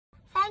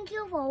Thank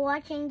you for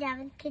watching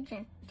Javid's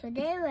Kitchen.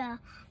 Today we are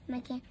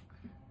making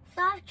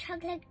soft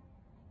chocolate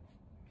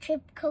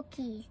chip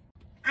cookies.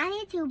 I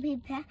need to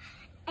prepare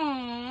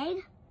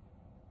egg,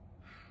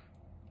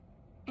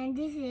 and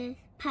this is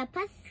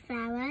purpose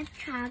flour,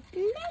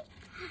 chocolate,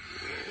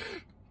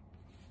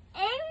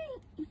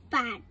 and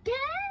butter,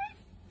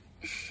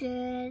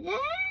 sugar,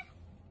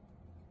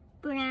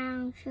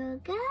 brown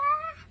sugar,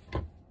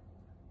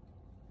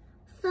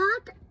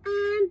 salt,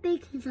 and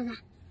baking soda.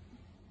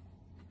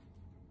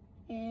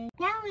 And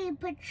now we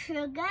put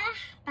sugar,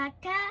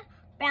 butter,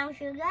 brown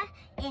sugar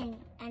in,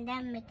 and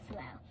then mix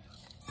well.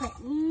 But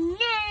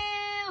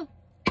now,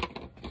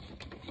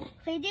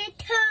 ready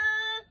to.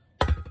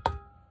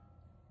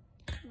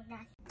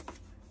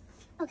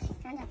 Okay,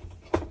 stand up.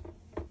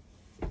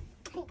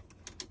 Hey.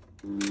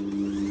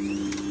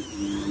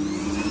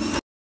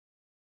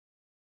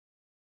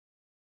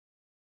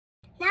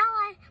 Now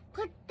I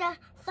put the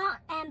salt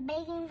and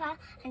baking flour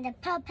and the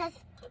purpose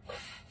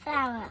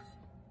flour.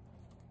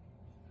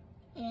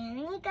 In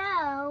it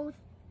goes.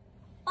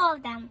 All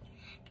of them.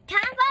 Time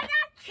for the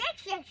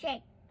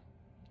shake.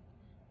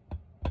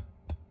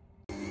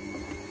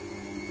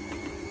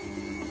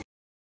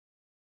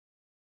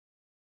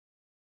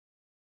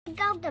 Take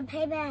out the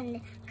paper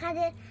and cut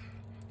it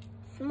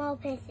small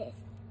pieces.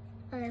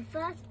 So the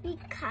first we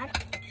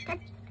cut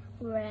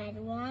red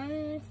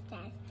ones,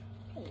 that's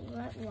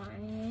favorite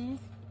ones.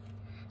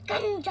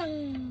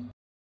 Ganjang!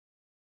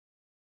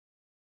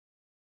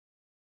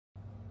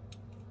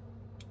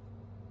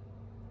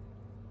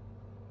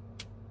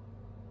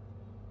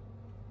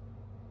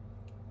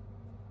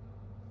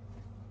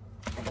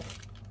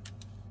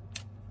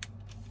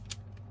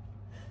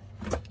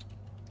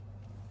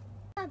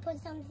 I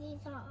put some sea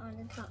salt on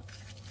the top.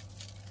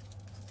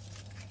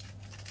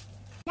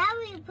 Now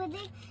we put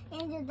it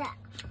into the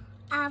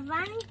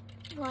oven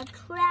for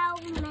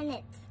 12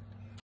 minutes.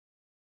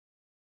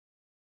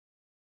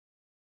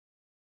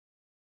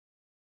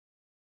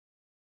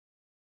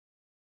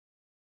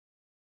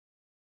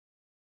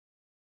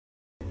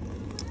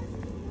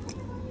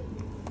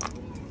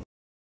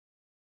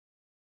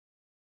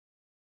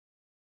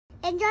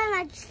 Enjoy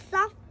my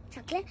soft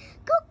chocolate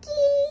cookie!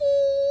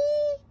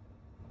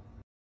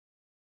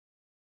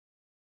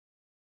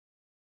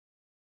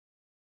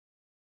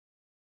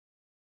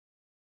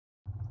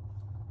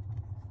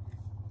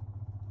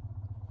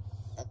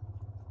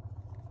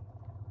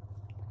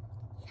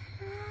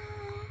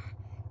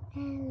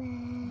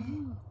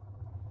 Hello.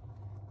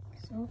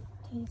 So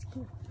tastes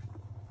good.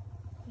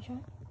 You try?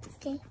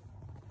 Okay.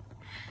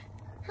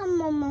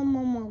 Yum.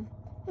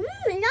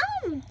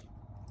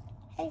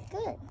 It's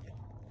good.